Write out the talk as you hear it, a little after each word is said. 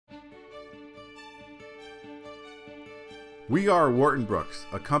We are Wharton Brooks,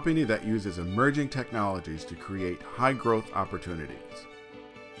 a company that uses emerging technologies to create high-growth opportunities.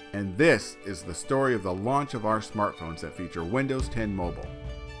 And this is the story of the launch of our smartphones that feature Windows 10 Mobile.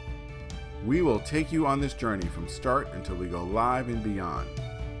 We will take you on this journey from start until we go live and beyond.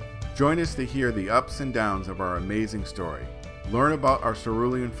 Join us to hear the ups and downs of our amazing story. Learn about our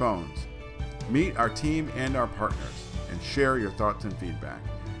Cerulean phones. Meet our team and our partners, and share your thoughts and feedback.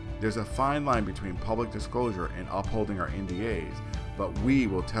 There's a fine line between public disclosure and upholding our NDAs, but we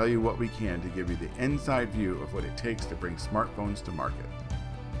will tell you what we can to give you the inside view of what it takes to bring smartphones to market.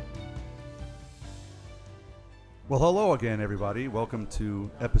 Well, hello again, everybody. Welcome to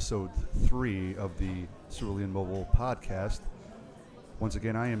episode 3 of the Cerulean Mobile podcast. Once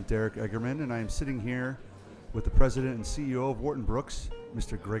again, I am Derek Eggerman, and I am sitting here with the president and CEO of Wharton Brooks,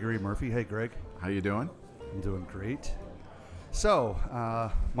 Mr. Gregory Murphy. Hey, Greg. How you doing? I'm doing great. So,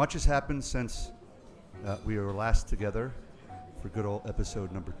 much has happened since we were last together for good old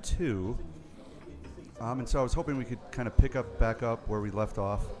episode number 2. And so I was hoping we could kind of back up where we left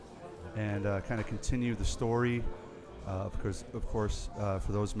off and kind of continue the story. Of course,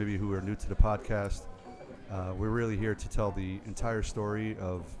 for those maybe who are new to the podcast, we're really here to tell the entire story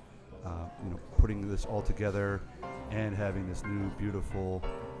of putting this all together and having this new beautiful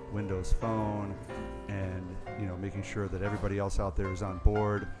Windows phone, and making sure that everybody else out there is on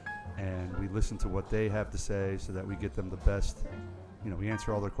board, and we listen to what they have to say so that we get them the best. We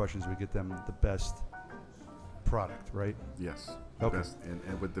answer all their questions. We get them the best product, right? Yes. Okay. Best,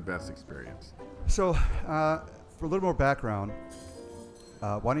 and with the best experience. So, for a little more background,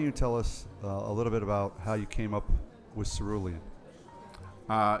 why don't you tell us a little bit about how you came up with Cerulean?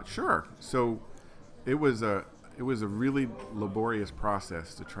 Sure. So, it was a really laborious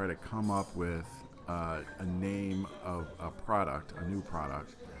process to try to come up with a name of a new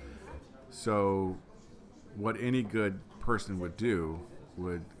product. So what any good person would do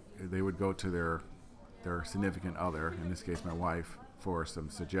they would go to their significant other, in this case my wife, for some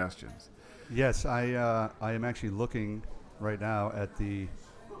suggestions. Yes, I am actually looking right now at the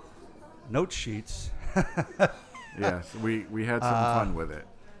note sheets. Yes, we had some fun with it.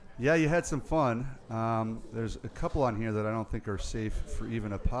 Yeah, you had some fun. There's a couple on here that I don't think are safe for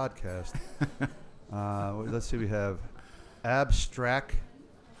even a podcast. Let's see, we have abstract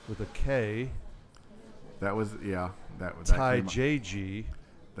with a K. That was, yeah. That JG.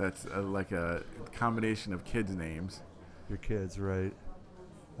 That's like a combination of kids' names. Your kids, right.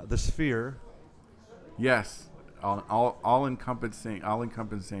 The Sphere. Yes, all encompassing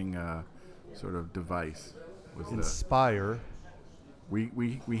sort of device. Was Inspire.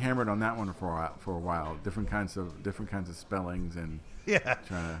 We hammered on that one for a while. Different kinds of spellings and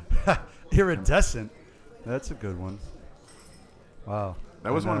trying to iridescent. That's a good one. Wow.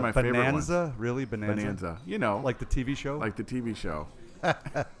 That was one of my favorite ones. Bonanza, really Bonanza. Like the TV show. Like the TV show.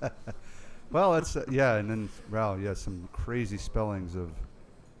 Well, that's and then some crazy spellings of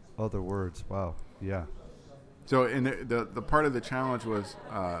other words. Wow. Yeah. So, in the part of the challenge was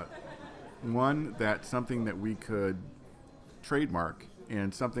one, that something that we could trademark,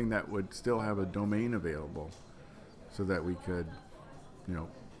 and something that would still have a domain available, so that we could,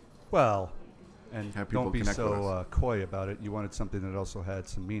 and have people don't be connect with so us. Coy about it. You wanted something that also had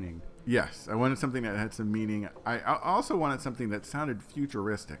some meaning. Yes, I wanted something that had some meaning. I also wanted something that sounded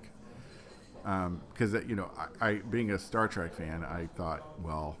futuristic, because I being a Star Trek fan, I thought,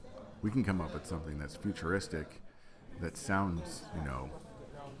 well, we can come up with something that's futuristic, that sounds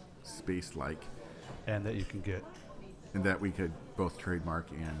space-like, and that you can get. And that we could both trademark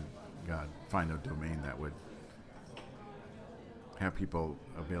and find a domain that would have people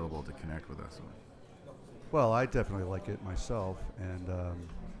available to connect with us. Well, I definitely like it myself, and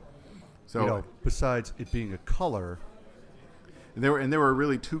so besides it being a color, there were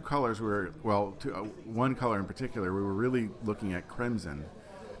really two colors. One color in particular. We were really looking at crimson,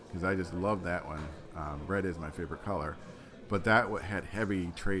 because I just love that one. Red is my favorite color. But that had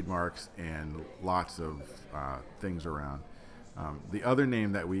heavy trademarks and lots of things around. The other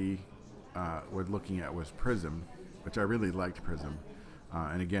name that we were looking at was Prism, which I really liked Prism.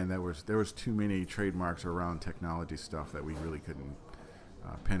 And again, there was too many trademarks around technology stuff that we really couldn't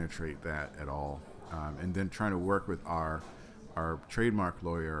penetrate that at all. And then trying to work with our trademark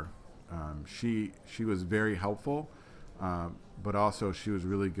lawyer, she was very helpful, but also she was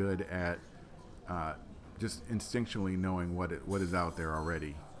really good at just instinctually knowing what is out there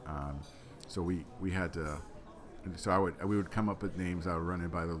already. So we had to. So we would come up with names. I would run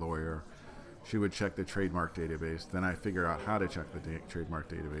it by the lawyer. She would check the trademark database. Then I figure out how to check the trademark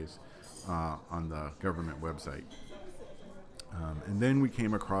database on the government website. And then we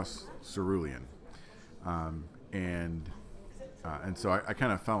came across Cerulean, and And so I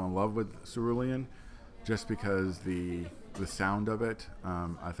kind of fell in love with Cerulean just because the sound of it.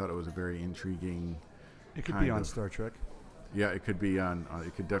 I thought it was a very intriguing. It could be on Star Trek. Yeah, it could be on.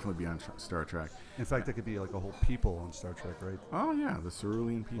 It could definitely be on Star Trek. In fact, it could be like a whole people on Star Trek, right? Oh yeah, the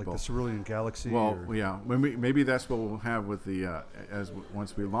Cerulean people, like the Cerulean galaxy. Well, yeah. Maybe that's what we'll have with the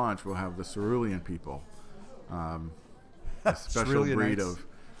once we launch, we'll have the Cerulean people, a special breed of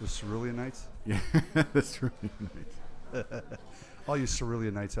the Ceruleanites. Yeah, the Ceruleanites. All you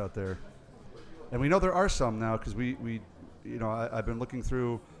Ceruleanites out there, and we know there are some now because we I've been looking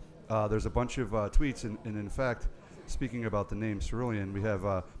through. There's a bunch of tweets, and in fact, speaking about the name Cerulean, we have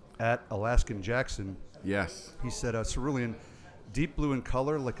at Alaskan Jackson. Yes. He said Cerulean, deep blue in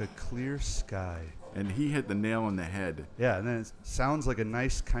color like a clear sky. And he hit the nail on the head. Yeah, and then it sounds like a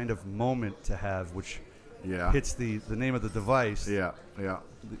nice kind of moment to have, which hits the name of the device. Yeah, yeah.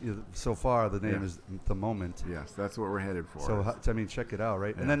 So far, the name is the moment. Yes, that's what we're headed for. So, check it out,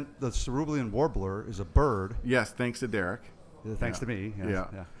 right? Yeah. And then the Cerulean warbler is a bird. Yes, thanks to Derek. Thanks to me. Yes.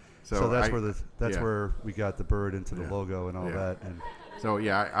 Yeah. So that's where we got the bird into the logo and all that. And so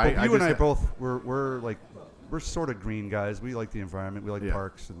you and I both we're sort of green guys. We like the environment. We like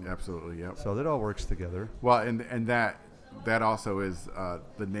parks. And absolutely. Yep. So that all works together. Well, and that also is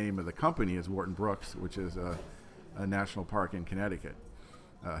the name of the company is Wharton Brooks, which is a national park in Connecticut,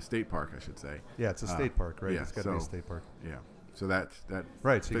 state park, I should say. Yeah, it's a state park, right? Yeah, it's got to be a state park. Yeah. So that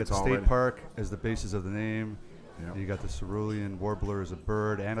right. So you got the state park as the basis of the name. Yep. You got the Cerulean warbler as a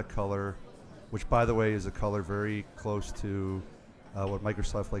bird and a color, which, by the way, is a color very close to what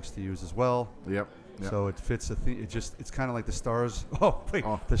Microsoft likes to use as well. Yep. So it fits a theme. It's kind of like the stars. Oh, wait.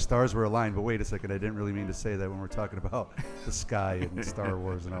 Oh. The stars were aligned. But wait a second. I didn't really mean to say that when we're talking about the sky and Star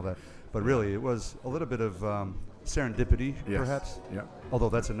Wars and all that. But really, it was a little bit of serendipity, perhaps. Yep. Although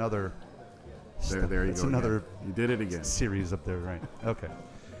that's another. There you go. Another. Again. You did it again. Series up there, right? Okay.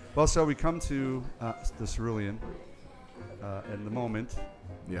 Well, so we come to the Cerulean and the moment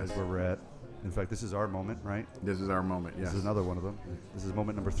is where we're at. In fact, this is our moment, right? This is our moment, yes. This is another one of them. This is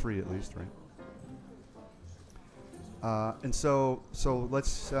moment number 3 at least, right? And so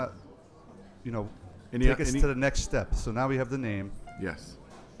let's, take us to the next step. So now we have the name. Yes.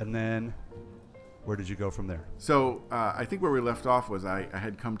 And then where did you go from there? So I think where we left off was I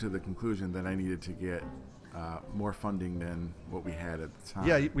had come to the conclusion that I needed to get more funding than what we had at the time.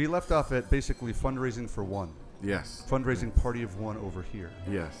 Yeah, we left off at basically fundraising for one. Yes. Fundraising party of one over here.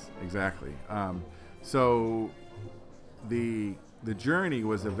 Yes, exactly. So the journey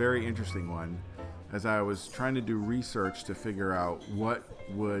was a very interesting one as I was trying to do research to figure out what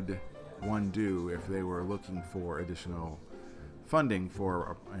would one do if they were looking for additional funding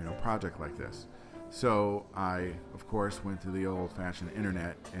for a project like this. So I, of course, went to the old-fashioned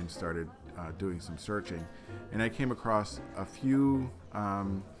internet and started doing some searching, and I came across a few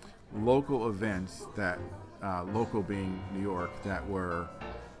local events that, local being New York, that were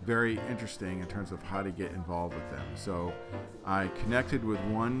very interesting in terms of how to get involved with them. So I connected with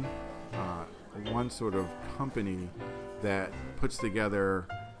one sort of company that puts together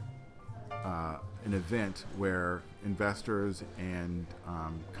an event where investors and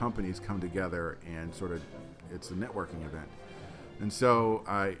companies come together and sort of, it's a networking event. And so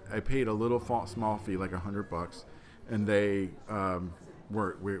I paid a little small fee, like $100, and they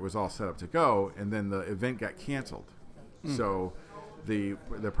it was all set up to go, and then the event got canceled. So the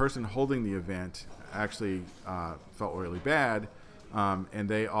person holding the event actually felt really bad, and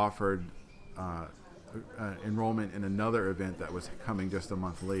they offered enrollment in another event that was coming just a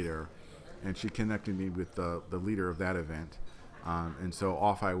month later, and she connected me with the leader of that event, and so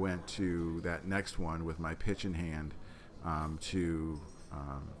off I went to that next one with my pitch in hand to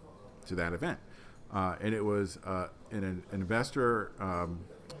that event, and it was an investor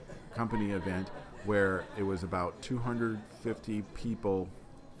company event where it was about 250 people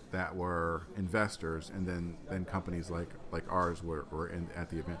that were investors, and then companies like ours were at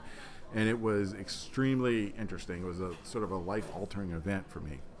the event, and it was extremely interesting. It was a sort of a life-altering event for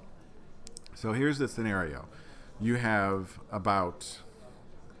me. So here's the scenario. You have about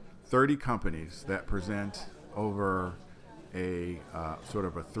 30 companies that present over a sort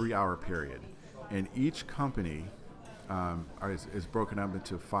of a 3-hour period, and each company is broken up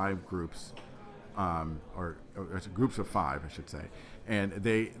into 5 groups, or groups of 5, I should say, and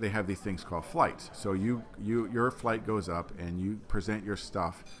they have these things called flights. So your flight goes up and you present your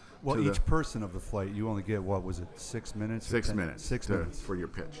stuff. Well, each person of the flight, you only get, what was it, 6 minutes? 6 minutes. 6 minutes for your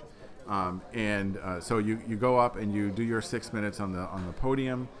pitch. So you go up and you do your 6 minutes on the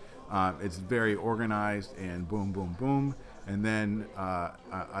podium. It's very organized and boom, boom, boom. And then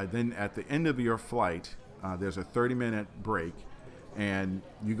at the end of your flight, there's a 30-minute break, and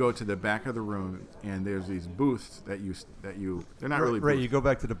you go to the back of the room, and there's these booths that you they're not really right. booths. You go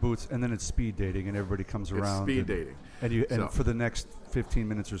back to the booths, and then it's speed dating, and everybody comes around. It's speed dating, and for the next 15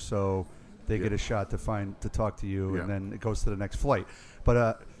 minutes or so, they get a shot to talk to you, and then it goes to the next flight.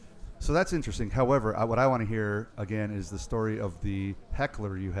 But so that's interesting. However, what I want to hear again is the story of the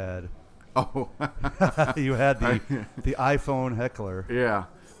heckler you had. Oh, you had the iPhone heckler. Yeah.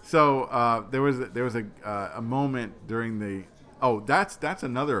 So there was a moment during the. Oh, that's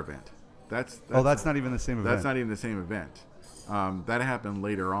another event. That's not even the same event. That's not even the same event. That happened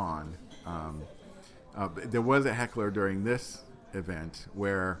later on. There was a heckler during this event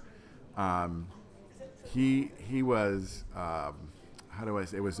where he was how do I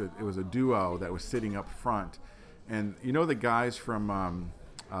say, it was a duo that was sitting up front, and you know the guys from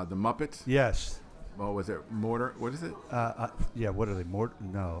the Muppets? Yes. Well, was it Mortar? What is it? Yeah. What are they?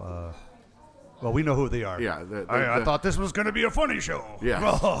 No. Well, we know who they are. Yeah. I thought this was going to be a funny show.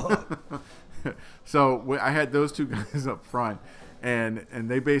 Yeah. So I had those two guys up front, and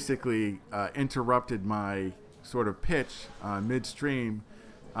they basically interrupted my sort of pitch midstream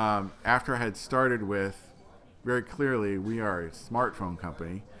after I had started with, very clearly, we are a smartphone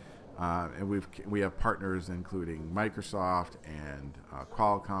company, and we have partners including Microsoft and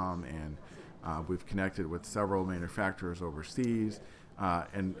Qualcomm, and we've connected with several manufacturers overseas.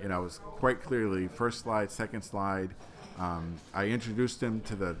 And I was quite clearly, first slide, second slide, I introduced them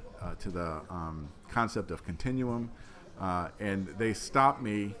to the concept of continuum, and they stopped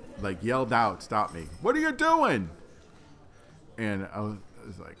me, like yelled out, "Stop me! What are you doing?" And I was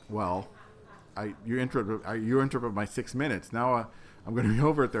like, "Well, you interrupted my 6 minutes. Now I'm going to be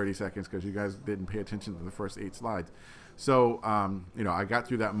over 30 seconds because you guys didn't pay attention to the first 8 slides." So I got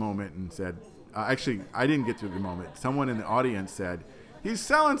through that moment and said, actually, I didn't get through the moment. Someone in the audience said, "He's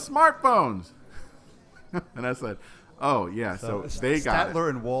selling smartphones." And I said, "Oh, yeah." So they got Statler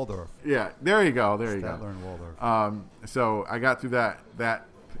and Waldorf. Yeah, there you go. Statler and Waldorf. So I got through that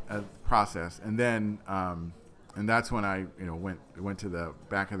process, and then and that's when I went to the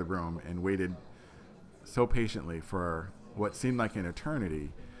back of the room and waited so patiently for what seemed like an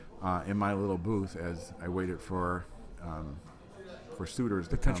eternity in my little booth as I waited for suitors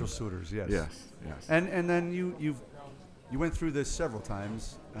to potential come. suitors. Yes. Yes. And then you went through this several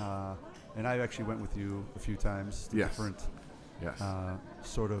times, and I actually went with you a few times to different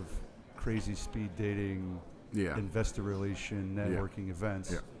sort of crazy speed dating, investor relation, networking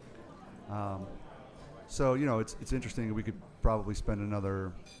events. Yeah. So it's interesting. We could probably spend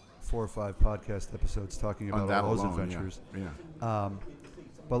another 4 or 5 podcast episodes talking about all those adventures. Yeah.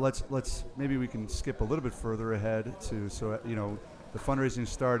 But let's maybe we can skip a little bit further ahead to the fundraising is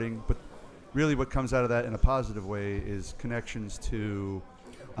starting, but really what comes out of that in a positive way is connections to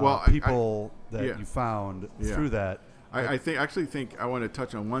people that you found through that. I think I want to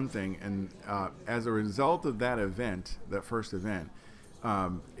touch on one thing, and as a result of that event, that first event,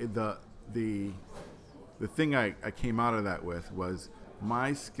 the thing I came out of that with was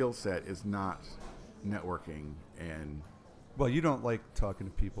my skill set is not networking and. Well, you don't like talking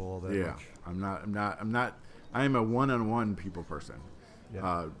to people all that much. I'm not. I am a one-on-one people person.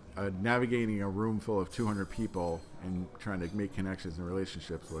 Yeah. Navigating a room full of 200 people and trying to make connections and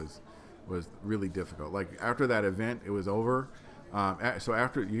relationships was really difficult. Like after that event, it was over. So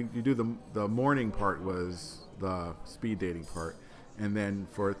after you do the morning part was the speed dating part, and then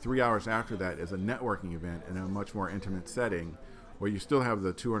for 3 hours after that is a networking event in a much more intimate setting, where you still have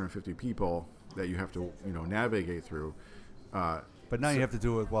the 250 people that you have to navigate through. But now you have to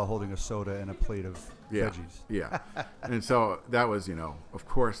do it while holding a soda and a plate of veggies. Yeah. And so that was, of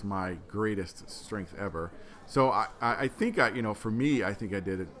course, my greatest strength ever. So I think for me, I think I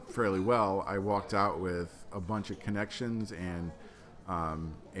did it fairly well. I walked out with a bunch of connections and I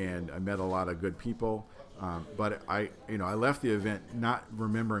met a lot of good people. But I left the event not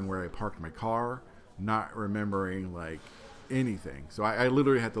remembering where I parked my car, not remembering anything. So I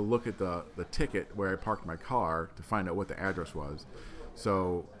literally had to look at the ticket where I parked my car to find out what the address was.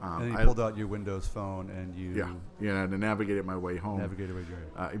 So and then you pulled out your Windows phone and you to navigate my way home. You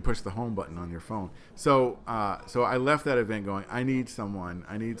you push the home button on your phone. So I left that event going, I need someone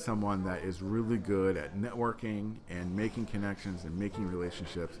that is really good at networking and making connections and making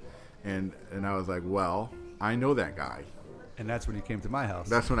relationships. And I was like, well, I know that guy. And that's when you came to my house.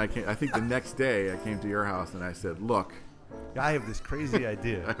 That's when I came. I think the next day I came to your house and I said, look, I have this crazy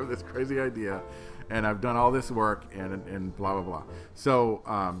idea. And I've done all this work and blah, blah, blah. So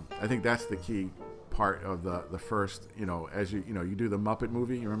I think that's the key part of the first, as you do the Muppet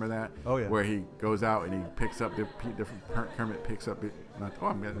movie. You remember that? Oh, yeah. Where he goes out and he picks up different Kermit picks up. I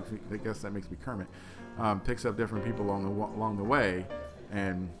guess that makes me Kermit. Picks up different people along the way,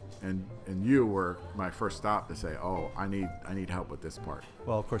 and you were my first stop to say, oh, I need help with this part.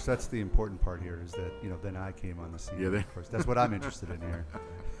 Well, of course, that's the important part here is that then I came on the scene. Yeah, of course, that's what I'm interested in here.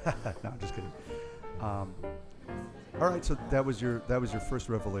 No, I'm just kidding. All right, so that was your first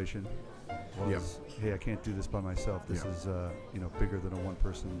revelation. Hey, I can't do this by myself. This is bigger than a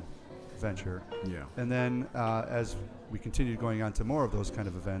one-person venture. Yeah. And then as we continued going on to more of those kind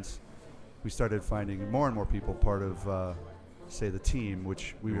of events, we started finding more and more people part of, say, the team,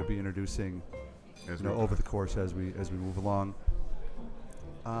 which we will be introducing over the course as we move along.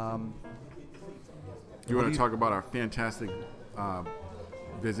 You want to talk about our fantastic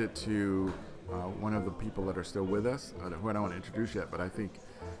visit to one of the people that are still with us, who I don't want to introduce yet, but I think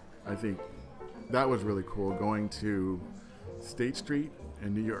that was really cool, going to State Street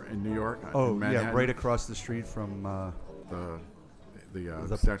in New York. Oh, yeah, right across the street from the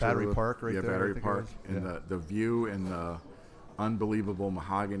Battery Park right there. Yeah, Battery Park, and the view and the unbelievable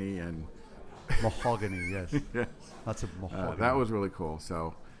mahogany and mahogany, yes. Yes. Lots of mahogany. That was really cool.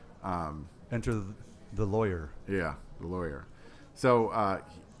 So enter the lawyer. Yeah, the lawyer. So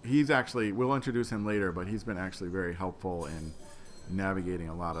he's actually, we'll introduce him later, but he's been actually very helpful in navigating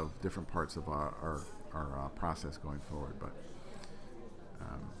a lot of different parts of our process going forward. But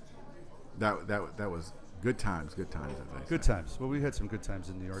that was good times, as I say. Good times. Well, we had some good times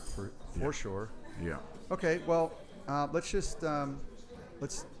in New York for sure. Yeah. Okay. Well, let's just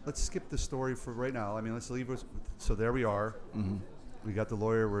let's skip the story for right now. I mean, let's leave us. So there we are. Mm-hmm. We got the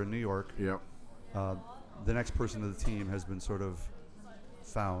lawyer. We're in New York. Yep. The next person of the team has been sort of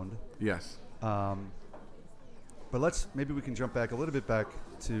found. Yes. But maybe we can jump back a little bit back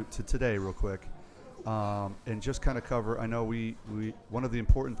to today real quick, and just kind of cover. I know we one of the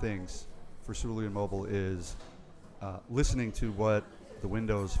important things for Cerulean Mobile is listening to what the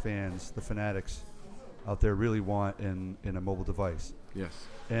Windows fans, the fanatics out there really want in a mobile device. Yes.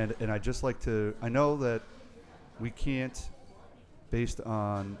 And I'd just like to, I know that we can't, based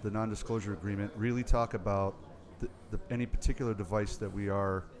on the non-disclosure agreement, really talk about any particular device that we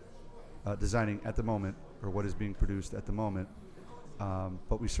are designing at the moment or what is being produced at the moment.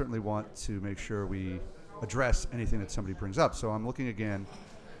 But we certainly want to make sure we address anything that somebody brings up. So I'm looking again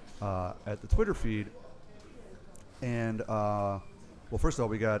at the Twitter feed. And, well, first of all,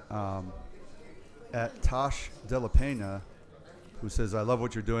 we got at Tosh Della Pena, who says, I love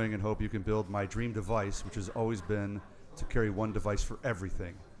what you're doing and hope you can build my dream device, which has always been to carry one device for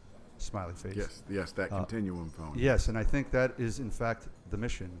everything. Smiley face. Yes, that continuum phone. Yes, and I think that is, in fact, the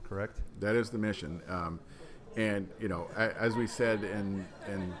mission, correct? That is the mission. And, as we said in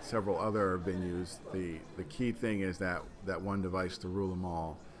several other venues, the key thing is that one device to rule them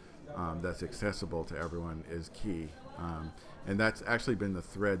all, that's accessible to everyone is key. And that's actually been the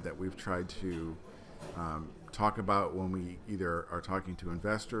thread that we've tried to talk about when we either are talking to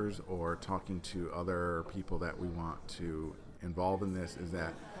investors or talking to other people that we want to involve in this, is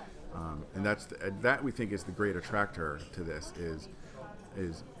that and that we think is the great attractor to this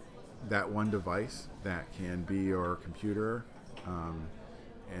is that one device that can be your computer,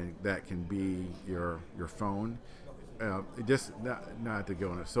 and that can be your phone. Just not to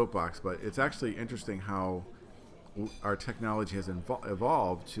go on a soapbox, but it's actually interesting how our technology has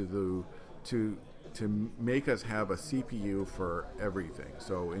evolved to make us have a CPU for everything.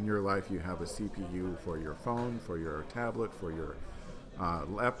 So in your life, you have a CPU for your phone, for your tablet, for your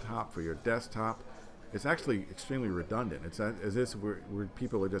laptop, for your desktop. It's actually extremely redundant. It's as if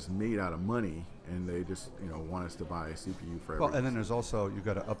people are just made out of money, and they just want us to buy a CPU for everything. Well, and then there's also, you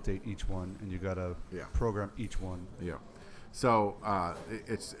got to update each one, and you got to program each one. Yeah. So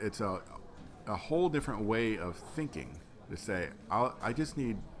it's a whole different way of thinking to say, I just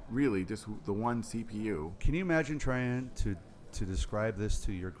need really just the one CPU. Can you imagine trying to describe this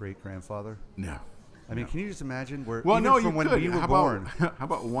to your great-grandfather? No. I mean, can you just imagine when we were born? How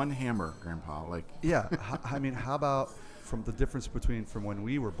about one hammer, Grandpa? Yeah. I mean, how about from the difference from when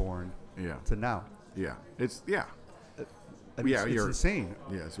we were born to now? Yeah. It's insane.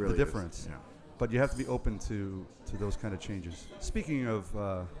 Yeah, it's really the difference. Yeah. But you have to be open to those kind of changes. Speaking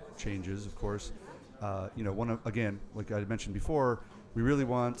of changes, of course, again, like I mentioned before, we really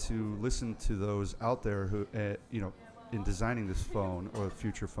want to listen to those out there who, in designing this phone or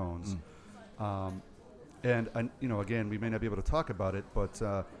future phones. And again, we may not be able to talk about it, but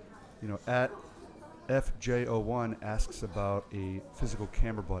at FJ01 asks about a physical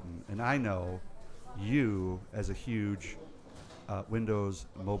camera button, and I know you, as a huge Windows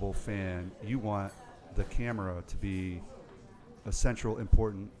mobile fan, you want the camera to be a central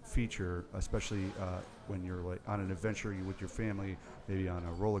important feature, especially when you're like on an adventure with your family, maybe on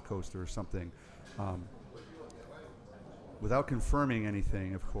a roller coaster or something. Without confirming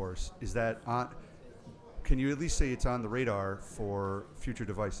anything, of course, is that on? Can you at least say it's on the radar for future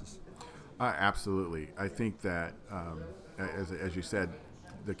devices? Absolutely. I think that, as you said,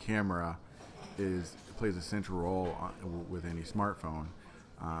 the camera plays a central role with any smartphone,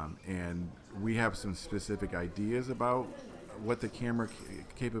 and we have some specific ideas about what the camera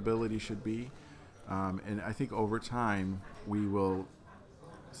capability should be, and I think over time we will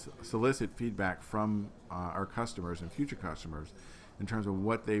solicit feedback from our customers and future customers in terms of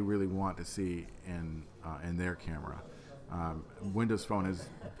what they really want to see in their camera. Windows Phone has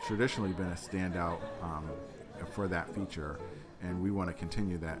traditionally been a standout for that feature, and we want to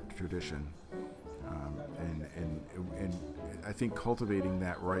continue that tradition. And I think cultivating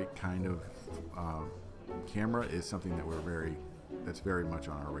that right kind of camera is something that that's very much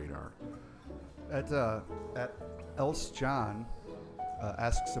on our radar. At Else John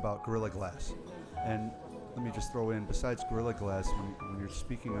asks about Gorilla Glass, and let me just throw in, besides Gorilla Glass, when you're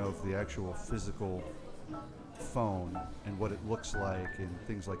speaking of the actual physical phone and what it looks like and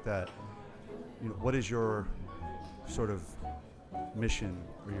things like that, what is your sort of mission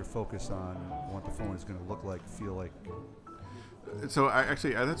or your focus on what the phone is going to look like, feel like? So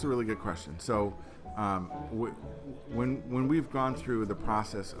that's a really good question. So when we've gone through the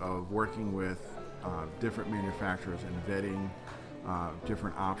process of working with different manufacturers and vetting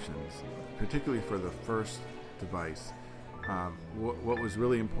different options, particularly for the first device, what was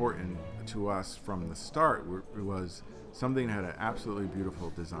really important to us from the start was something that had an absolutely beautiful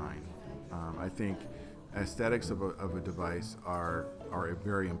design. I think aesthetics of a device are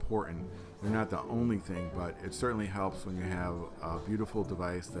very important. They're not the only thing, but it certainly helps when you have a beautiful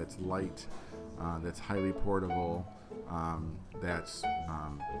device that's light, that's highly portable, that's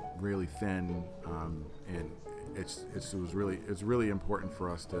really thin, and it's really important for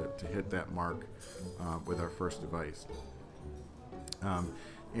us to hit that mark with our first device.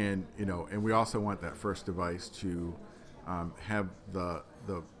 And we also want that first device to have the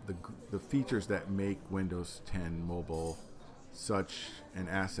features that make Windows 10 Mobile such an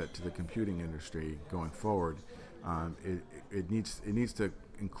asset to the computing industry going forward. It needs to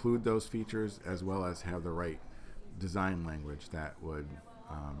include those features as well as have the right design language that would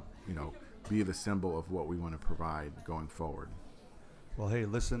be the symbol of what we want to provide going forward. Well, hey,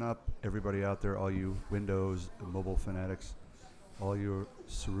 listen up, everybody out there, all you Windows and mobile fanatics, all your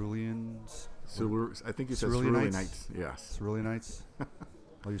Ceruleans. I think you said Ceruleanites. Yes. Ceruleanites.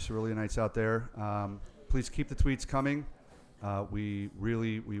 All you Ceruleanites out there, please keep the tweets coming. We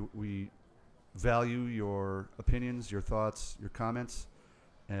value your opinions, your thoughts, your comments,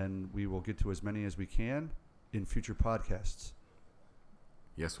 and we will get to as many as we can in future podcasts.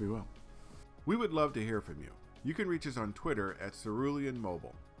 Yes, we will. We would love to hear from you. You can reach us on Twitter at Cerulean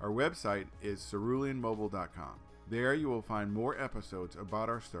Mobile. Our website is ceruleanmobile.com. There you will find more episodes about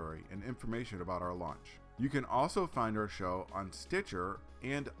our story and information about our launch. You can also find our show on Stitcher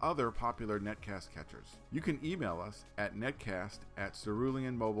and other popular netcast catchers. You can email us at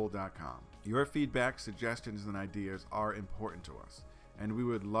netcast@ceruleanmobile.com. Your feedback, suggestions, and ideas are important to us, and we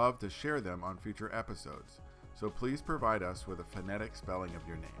would love to share them on future episodes. So please provide us with a phonetic spelling of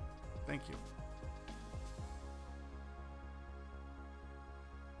your name. Thank you.